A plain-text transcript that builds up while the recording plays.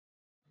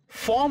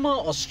Former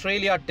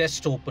Australia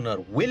Test opener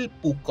Will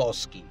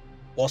Puckovski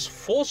was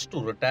forced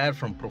to retire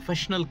from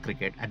professional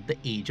cricket at the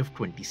age of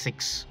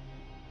 26.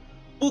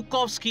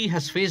 Puckovski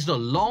has faced a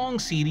long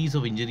series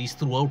of injuries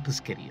throughout his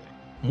career,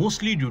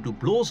 mostly due to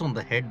blows on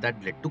the head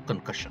that led to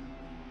concussion.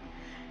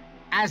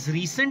 As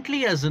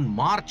recently as in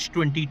March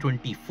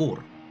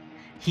 2024,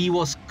 he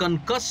was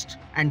concussed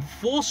and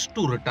forced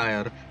to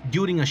retire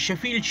during a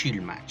Sheffield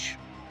Shield match.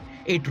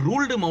 It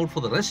ruled him out for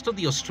the rest of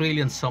the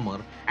Australian summer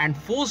and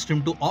forced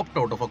him to opt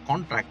out of a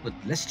contract with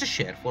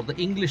Leicestershire for the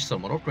English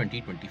summer of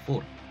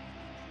 2024.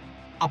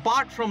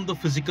 Apart from the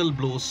physical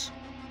blows,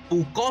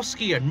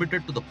 Puckovski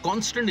admitted to the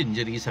constant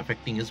injuries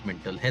affecting his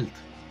mental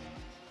health.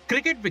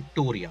 Cricket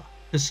Victoria,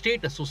 his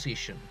state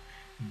association,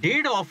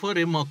 did offer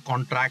him a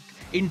contract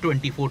in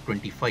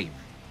 24-25,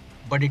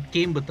 but it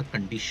came with a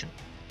condition.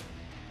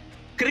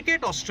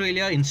 Cricket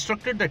Australia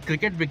instructed that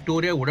Cricket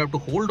Victoria would have to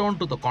hold on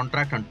to the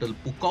contract until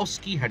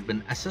Puckovski had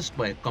been assessed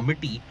by a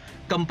committee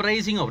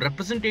comprising of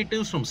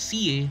representatives from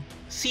CA,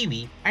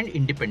 CV and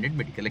independent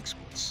medical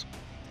experts.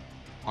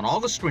 On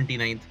August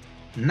 29th,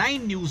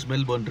 9 News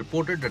Melbourne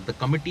reported that the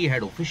committee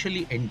had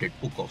officially ended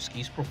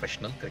Puckovski's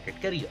professional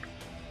cricket career.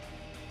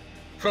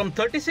 From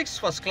 36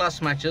 first-class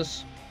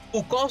matches,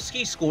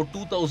 Puckovski scored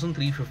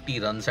 2,350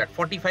 runs at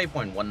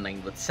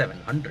 45.19 with 7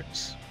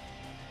 hundreds.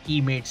 He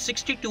made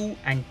 62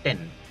 and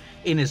 10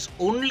 in his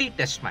only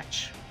test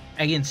match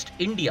against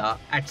India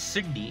at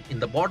Sydney in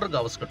the Border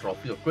Gavaskar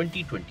Trophy of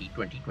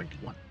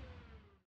 2020-2021.